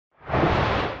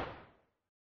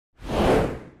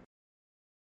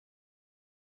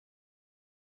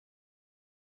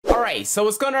Alright, so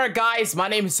what's going on, guys? My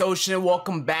name is Ocean and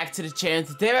welcome back to the channel.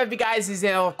 Today I have you guys is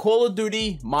a Call of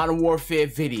Duty Modern Warfare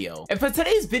video. And for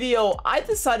today's video, I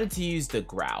decided to use the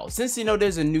GRAU. Since you know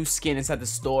there's a new skin inside the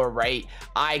store, right?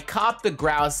 I copped the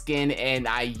GRAU skin and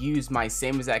I used my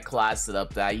same exact class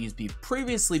setup that I used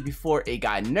previously before it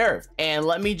got nerfed. And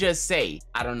let me just say,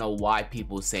 I don't know why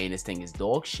people are saying this thing is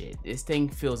dog shit. This thing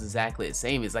feels exactly the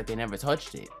same. It's like they never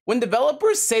touched it. When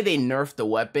developers say they nerfed the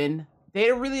weapon, they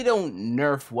really don't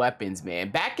nerf weapons,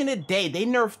 man. Back in the day, they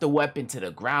nerfed the weapon to the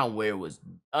ground where it was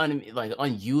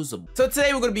unusable. So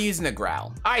today we're gonna be using the GRAU.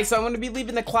 All right, so I'm gonna be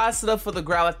leaving the class setup for the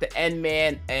GRAU at the end,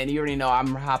 man. And you already know I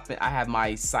have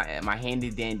my handy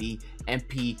dandy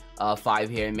MP5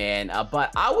 here, man.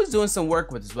 But I was doing some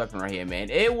work with this weapon right here, man.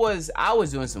 I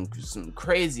was doing some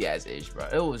crazy ass ish, bro.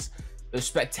 It was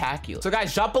spectacular. So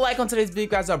guys, drop a like on today's video. You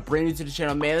guys are brand new to the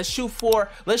channel, man. Let's shoot for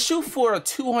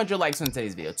 200 likes on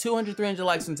today's video. 300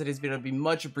 likes on today's video would be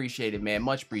much appreciated, man.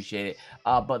 Much appreciated.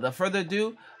 But without further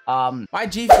ado, my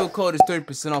G Fuel code is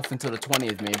 30% off until the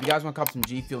 20th, man. If you guys want to cop some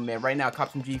G Fuel, man, right now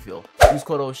cop some G Fuel. Use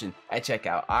code Ocean at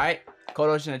checkout. All right, code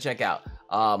Ocean at checkout.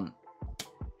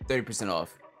 30%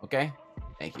 off. Okay,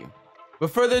 thank you.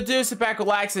 Without further ado, sit back,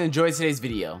 relax, and enjoy today's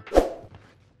video.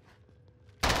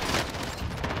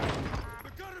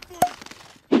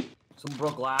 Someone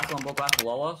broke glass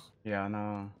below us? Yeah, I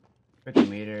know. 50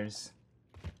 meters.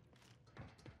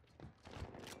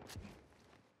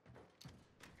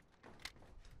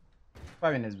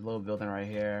 Probably in this little building right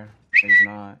here. He's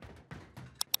not.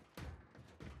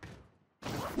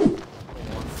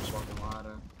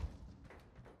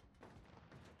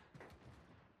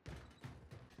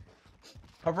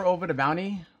 Cover over the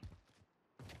bounty.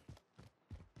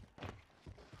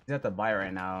 He's at the buy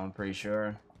right now, I'm pretty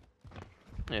sure.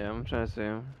 Yeah, I'm trying to see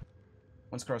him.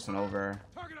 One's crossing over.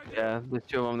 Yeah, there's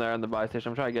two of them there on the buy station.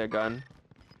 I'm trying to get a gun.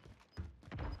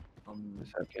 A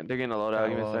second. They're getting a loadout.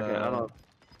 Give me a second.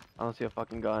 I don't see a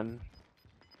fucking gun.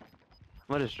 I'm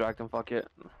gonna distract them. Fuck it.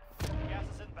 Gas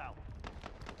is inbound.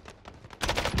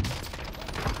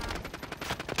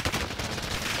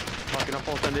 Fucking up,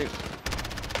 full sending.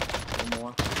 One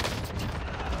more.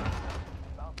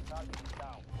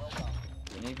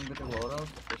 Didn't even get the loadout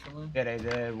officially? Yeah, they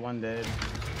did. One did.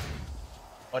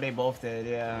 Oh, they both did,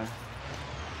 yeah.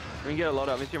 We can get a loadout.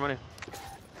 Let me see your money.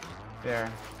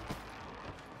 There.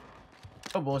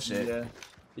 Oh, bullshit. Yeah.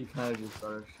 He kind of just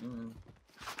started shooting.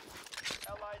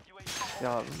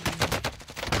 Yeah.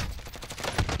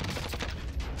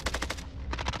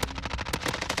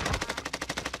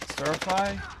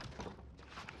 Certify?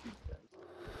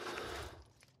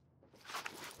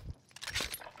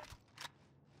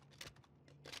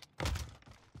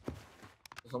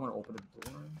 Someone open the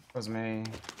door? That was me.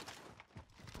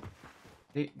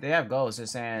 They have ghosts, they're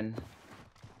saying.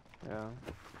 Yeah.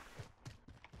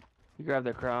 He grabbed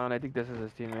the crown. I think this is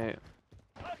his teammate.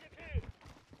 I'm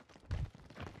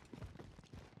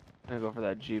gonna go for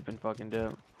that Jeep and fucking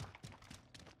dip.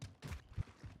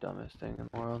 Dumbest thing in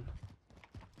the world.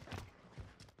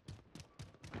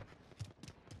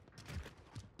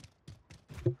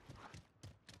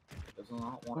 Does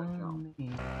not want to jump.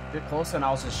 Get closer and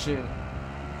I'll just shoot.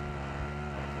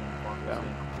 Yeah,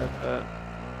 that's it.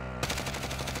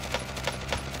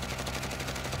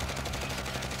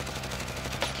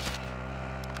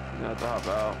 You have to hop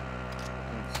out.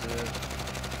 That's it.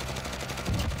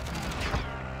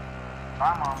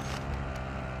 Bye, Mom.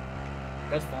 You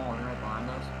guys falling right behind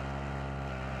us?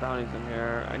 Bounty's in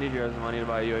here. I need you guys' money to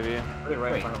buy a UAV. Put it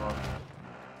right in front of us.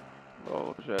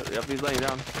 Oh shit. Yep, he's laying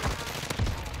down.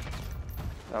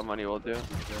 That money will do.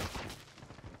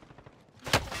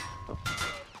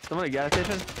 Someone at gas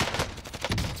station?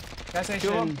 Gas Two of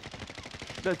station. them?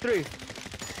 There's three.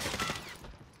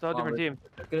 It's all a different team.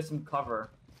 Let's get us some cover.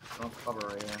 Don't cover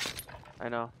right here. I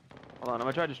know. Hold on, I'm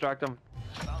gonna try to distract them.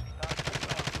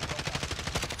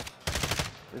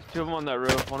 There's two of them on that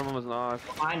roof. One of them was knocked.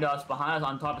 Behind us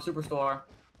on top of Superstore.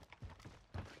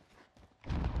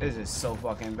 This is so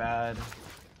fucking bad.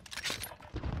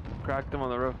 Cracked them on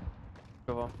the roof.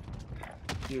 Two of them.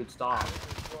 Dude, stop.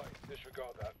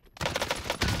 Disregard that.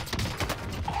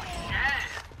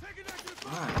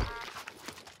 Alright.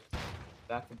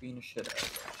 Back to being a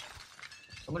shithead.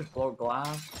 Someone just blow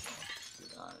glass.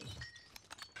 Guys.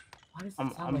 Why does it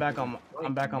sound I'm like back there's on a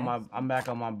I'm back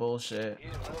on my bullshit.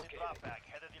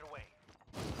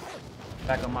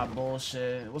 Back on my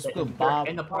bullshit. What's good, Bob?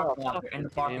 In the parking lot. In the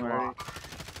parking lot.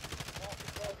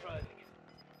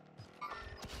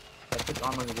 I took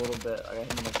armor a little bit. I got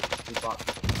him in the 3 box.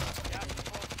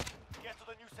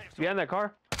 Behind that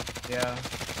car? Yeah.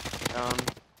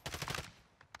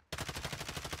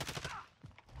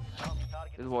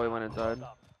 This boy went inside.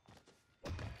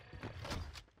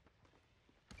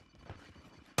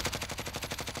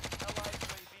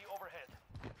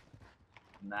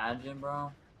 Imagine,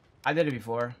 bro. I did it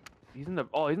before. He's in the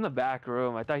he's in the back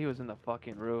room. I thought he was in the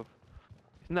fucking roof.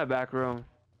 He's in that back room.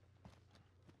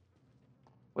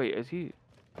 Wait, is he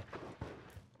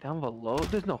down below?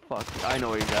 There's no fuck. I know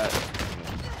where he's at.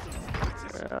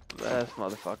 Yeah, this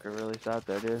motherfucker really sat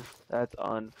there, dude. That's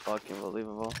unfucking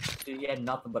believable. Dude, he had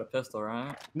nothing but a pistol,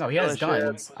 right? No, he has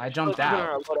guns. I jumped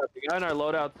out. The guy in our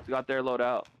loadout got their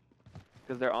loadout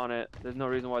because they're on it. There's no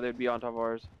reason why they'd be on top of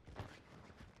ours.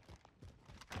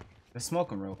 Let's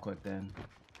smoke him real quick then.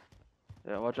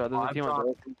 Yeah, watch out. There's a team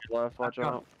on the left. Watch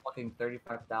out. Fucking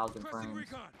 35,000 frames.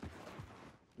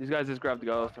 These guys just grabbed the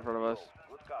ghost in front of us.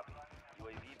 Good copy.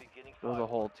 UAV beginning There was fire. a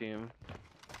whole team.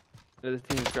 Yeah, this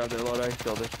team just grabbed their loadout. I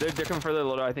killed it. They're coming for their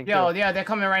loadout, I think. Yo, too. yeah, they're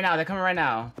coming right now. They're coming right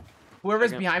now. Whoever's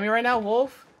Second. behind me right now,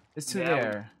 Wolf, is two Yeah,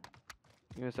 there.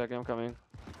 Give me a second. I'm coming.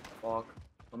 Fuck.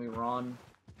 Let me run.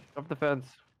 Up the fence.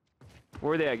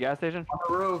 Where are they at? Gas station? On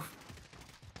the roof.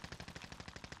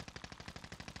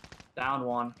 Down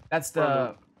one. That's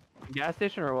the. Gas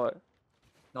station or what?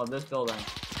 No, this building.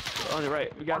 On the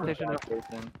right. We gas On the station. gas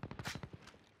station.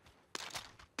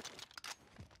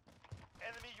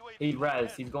 Enemy UAV. He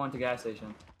res. He's going to gas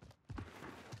station.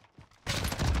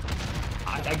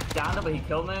 I downed him, but he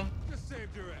killed me.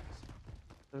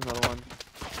 There's another one.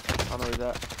 I don't know where he's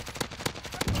at.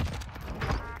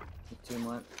 He's too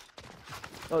much.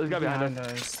 Oh, there's a guy behind us.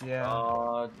 us.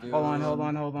 Yeah. Dude. Hold on.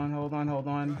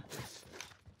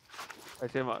 I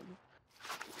see him right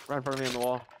in front of me on the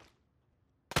wall.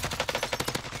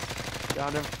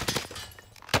 Downed him.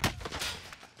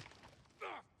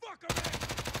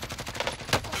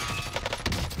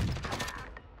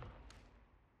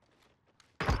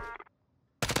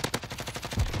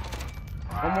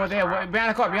 One more there. Behind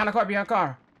the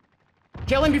car.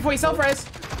 Kill him before he self-res.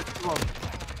 Come on.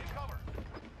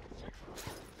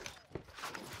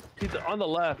 He's on the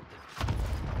left.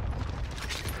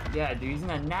 Yeah, dude, he's in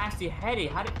a nasty heady.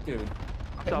 How did, dude?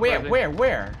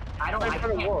 Where? I Right in front of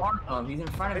can't the wall. mark him. He's in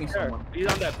front of me Right there. somewhere. He's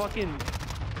on that fucking.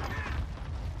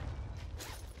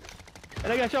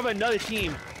 And I got shot by another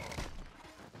team.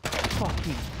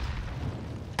 Fucking.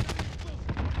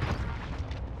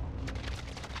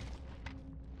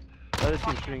 Other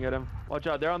team's shooting at him. Watch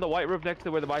out, they're on the white roof next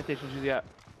to where the buy station's usually at.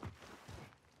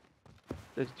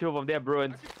 There's two of them. They have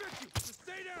Bruins.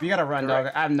 You gotta run, dog.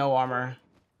 I have no armor.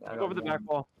 I Go over the got back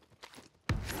one. wall.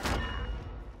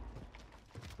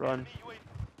 Run.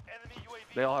 Enemy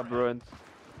UAV. They all have Bruins.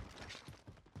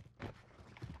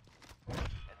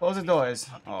 Close the doors.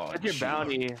 Oh, That's your shit.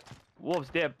 bounty. Wolves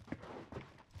dip.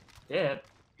 Dip.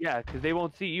 Yeah, because they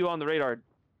won't see you on the radar.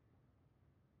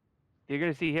 You're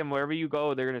gonna see him wherever you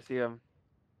go. They're gonna see him.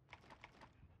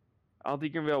 I don't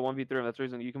think you're gonna be able to 1v3 him. That's the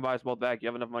reason you can buy us both back. You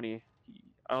have enough money.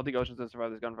 I don't think Ocean's gonna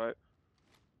survive this gunfight. Is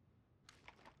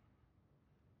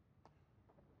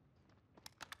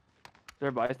there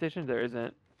a buy station? There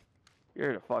isn't.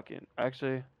 You're the fucking.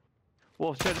 Actually.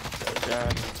 Wolf, shit. Yeah.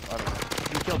 I don't know.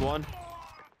 You killed one.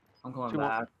 I'm coming Two more.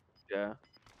 back. Yeah.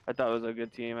 I thought it was a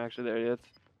good team. Actually, there he is.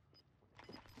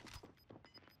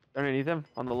 Underneath him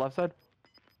on the left side.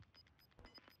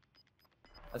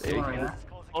 I see one right there.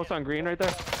 Wolf's on green right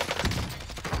there.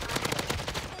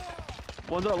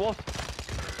 One's up, Wolf.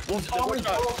 Wolf's Oh, watch he's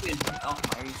out. broken. Oh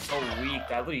my, he's so weak.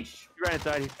 That literally. He ran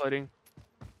inside. He's floating.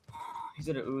 He's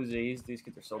at a Uzi. These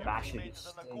kids are so bashful. Teammates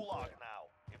in the gulag now.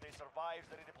 If they survive,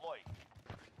 they redeploy.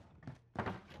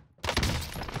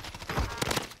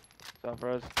 Stop for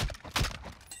us.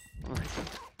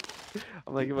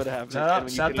 I'm like, what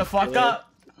happened? Shut the fuck up.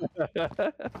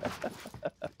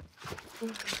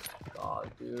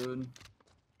 God, dude.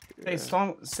 Stay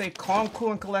strong, stay calm,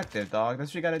 cool, and collected, dog. That's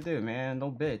what you gotta do, man.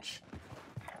 No bitch.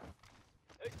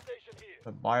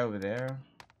 The buy over there.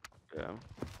 Yeah.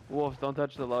 Wolves, don't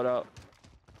touch the loadout.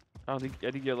 I think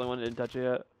you're the only one that didn't touch it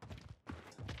yet.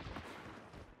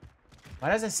 Why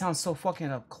does it sound so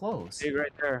fucking up close? Hey,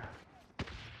 right there.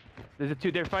 There's a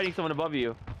two. They're fighting someone above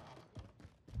you.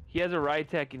 He has a ride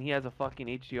tech and he has a fucking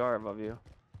HDR above you.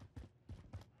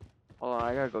 Hold on,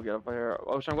 I gotta go get up here.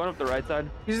 Oh, so I'm going up the right side.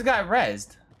 He just got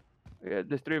rezzed. Yeah,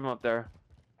 there's three of them up there.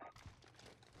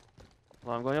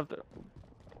 Well, I'm going up there.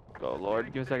 Oh lord,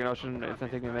 give me a second, Ocean. It's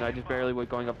gonna take me a minute. I just barely went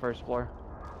going up first floor.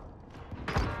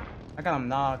 I got him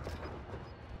knocked.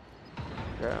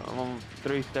 Yeah, I'm on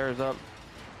 3 stairs up.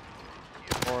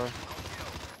 4.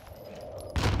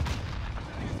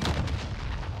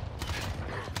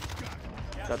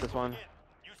 Got this one. New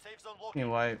safe zone He located.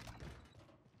 wipe.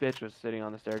 Bitch was sitting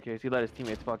on the staircase. He let his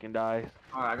teammates fucking die.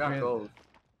 Alright, I got Man. gold.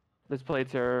 This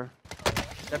plate's her.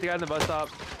 Got the guy in the bus stop.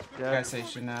 Yeah. Gas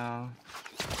station now.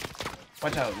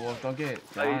 Watch out, Wolf. Don't get.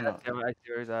 Oh, I yeah, don't know. damn it, I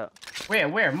see where he's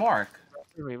at. Where? Mark?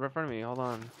 Right in front of me. Hold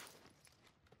on.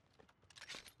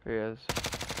 Here he is.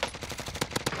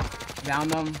 Down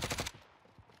them.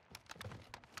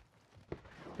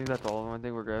 I think that's all of them. I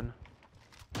think we're good.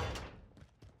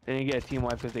 They didn't get a team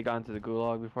wipe because they got into the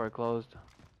gulag before it closed.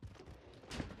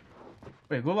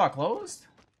 Wait, Gulag closed?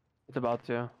 It's about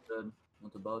to. Good.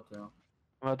 What's about to? I'm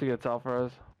about to get south for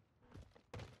us.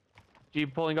 G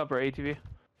pulling up our ATV.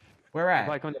 Where If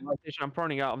I at? come to my station, I'm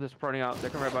proning out. I'm just proning out. They're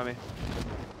coming right by me.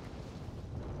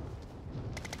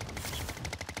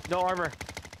 No armor.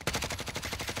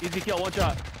 Easy kill, one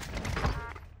shot.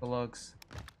 The looks.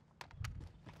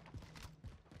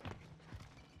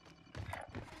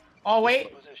 Oh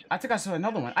wait, I think I saw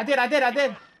another one. I did.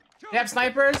 They have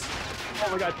snipers. Oh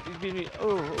my god, he's beating me.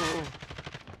 Oh.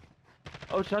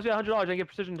 Oh, charge me $100. I can get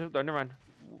precision. Never mind.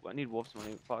 I need wolf's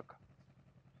money. Fuck.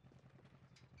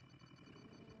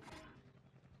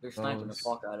 They're sniping the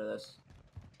fuck out of this.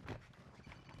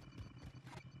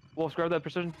 Wolf, grab that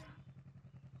precision.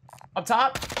 Up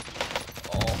top.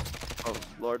 Oh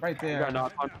lord. Right there. We got a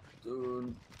knock one.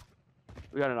 Dude.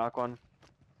 We got a knock one.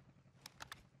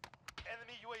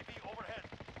 Enemy UAV overhead.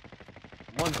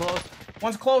 One close.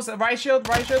 One's close. Right shield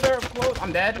there. Close.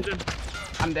 I'm dead.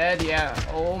 I'm dead. Yeah.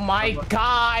 Oh my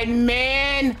god,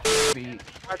 man.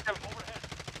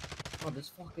 Oh, this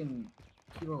fucking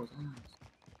Kilo's ass.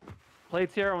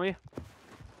 Plates here on me.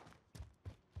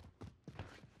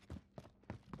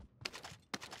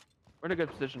 We're in a good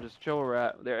position. Just chill where we're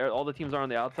at. There, all the teams are on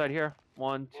the outside here.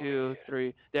 1, 2,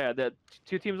 3. Yeah, the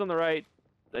 2 teams on the right.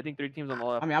 I think 3 teams on the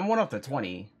left. I mean, I'm one up to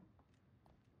 20.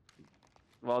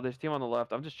 Well, there's a team on the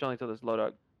left. I'm just chilling till this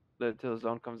loadout, till the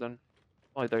zone comes in.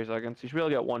 Only 30 seconds. You should be able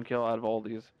to get 1 kill out of all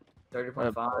these.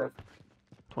 30.5.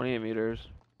 28 meters.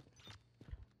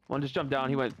 One just jumped down.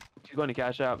 He's going to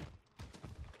cash out.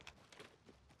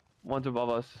 One's above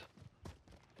us.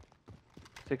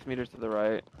 6 meters to the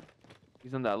right.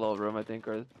 He's in that little room, I think,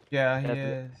 or Yeah, he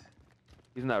is.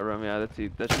 he's in that room. Yeah, that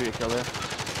should be a killer.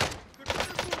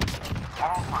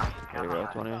 There we go,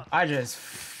 20. I just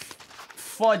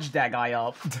fudged that guy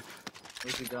up.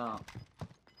 Where's he got?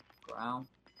 Ground?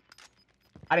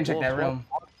 I didn't check that room.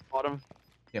 Bottom.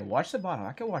 Yeah, watch the bottom.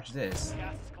 I can watch this.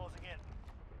 Gas is closing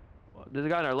in. There's a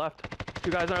guy on our left. 2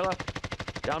 guys on our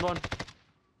left. Down one.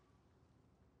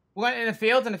 What in the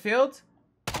field? In the field?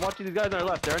 I'm watching these guys on our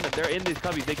left. They're in these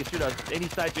cubbies. They can shoot us. And he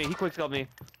sniped me. He quick scoped me.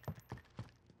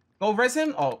 Go res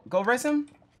him. Oh, go res him.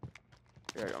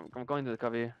 Here, I'm going to the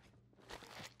cubby.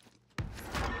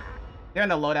 They're in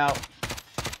the loadout.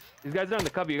 These guys are on the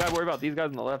cubby. You gotta worry about these guys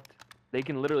on the left. They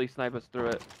can literally snipe us through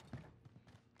it.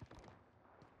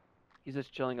 He's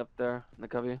just chilling up there in the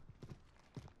cubby.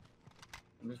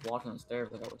 I'm just watching the stairs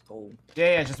like I was told.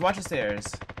 Yeah, just watch the stairs.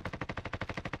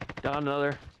 Down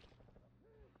another.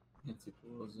 It's too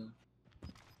close.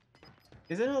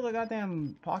 Is there another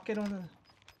goddamn pocket on the...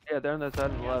 Yeah, they're on that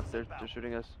side on the left. They're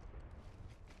shooting us.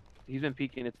 He's been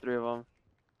peeking. It's 3 of them.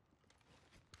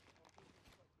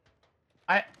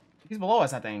 He's below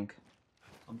us, I think.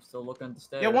 I'm still looking at the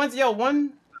stairs. Yeah, one.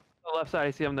 On the left side,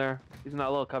 I see him there. He's in that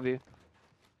little cubby.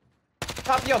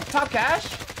 Top cash.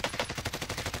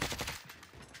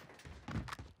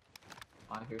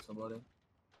 I hear somebody.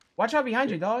 Watch out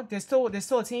behind you, dog. There's still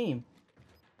a team.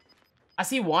 I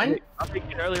see one. I'm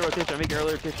making early rotation.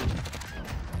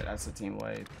 Yeah, that's a team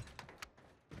wipe.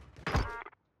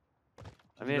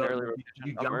 I made early rotation.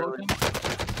 You I'm jump early. him?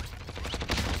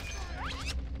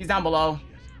 He's down below.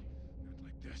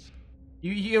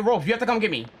 You rope. You have to come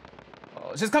get me.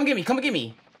 Oh, just come get me. Come get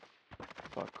me.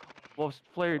 Fuck. Wolf's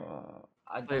flared.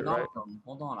 I Wait, knocked him.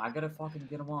 Hold on. I gotta fucking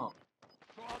get him up.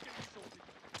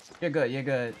 You're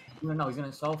good. No, he's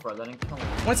gonna sell for it. That ain't killing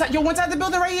him. One side the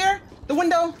building right here. The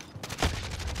window.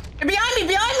 And behind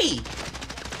me.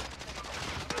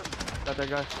 Got that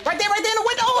guy. Right there in the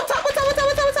window. Oh, top.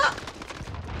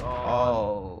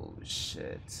 Oh,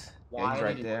 shit. Why He's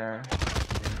right did he- there.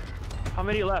 How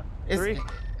many left? 3?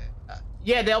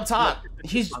 Yeah, they're up top.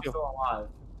 He's... I'm still alive.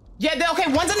 Yeah,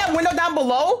 okay, one's in that window down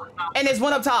below, and there's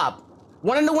one up top.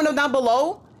 One in the window down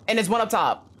below, and there's one up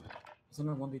top. Isn't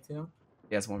there 1v2?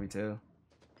 Yeah, it's 1v2.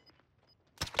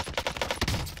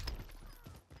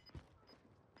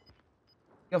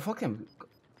 Yo, fuck him.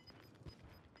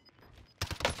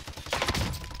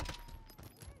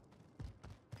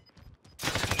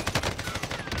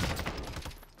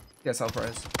 Yeah, sell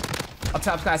first. Up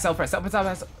top, guys, sell first. Up top,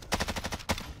 guys.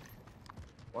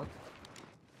 What?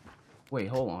 Wait,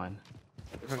 hold on.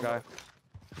 Different guy.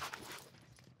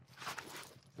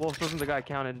 Wolf wasn't the guy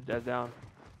counted as down.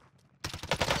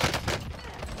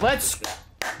 Let's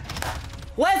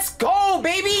go,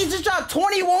 baby! He just dropped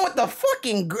 21 with the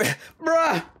fucking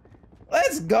bruh.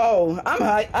 Let's go.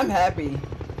 I'm happy.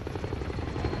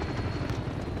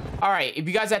 All right, if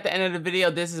you guys at the end of the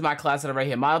video, this is my class setup right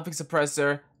here. Modific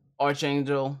Suppressor,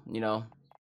 Archangel, you know,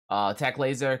 Attack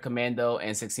Laser, Commando,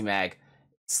 and 60 mag.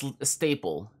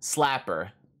 Staple,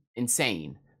 Slapper,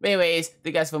 Insane. But anyways, thank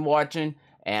you guys for watching,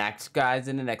 and I'll see you guys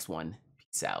in the next one.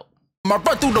 Peace out. I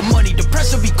run through the money, the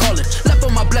pressure be calling. Left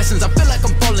on my blessings, I feel like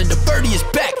I'm falling. The birdie is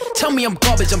back, tell me I'm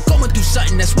garbage. I'm going through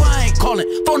something, that's why I ain't calling.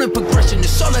 Phone and progression,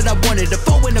 it's all that I wanted. The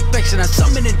phone in affection, I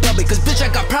summon and dub it. Cause bitch, I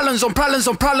got problems on problems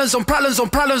on problems on problems on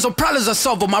problems on problems, I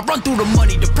solve them. I run through the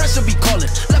money, the pressure be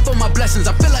calling. Left on my blessings,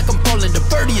 I feel like I'm falling. The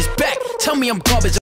birdie is back, tell me I'm garbage.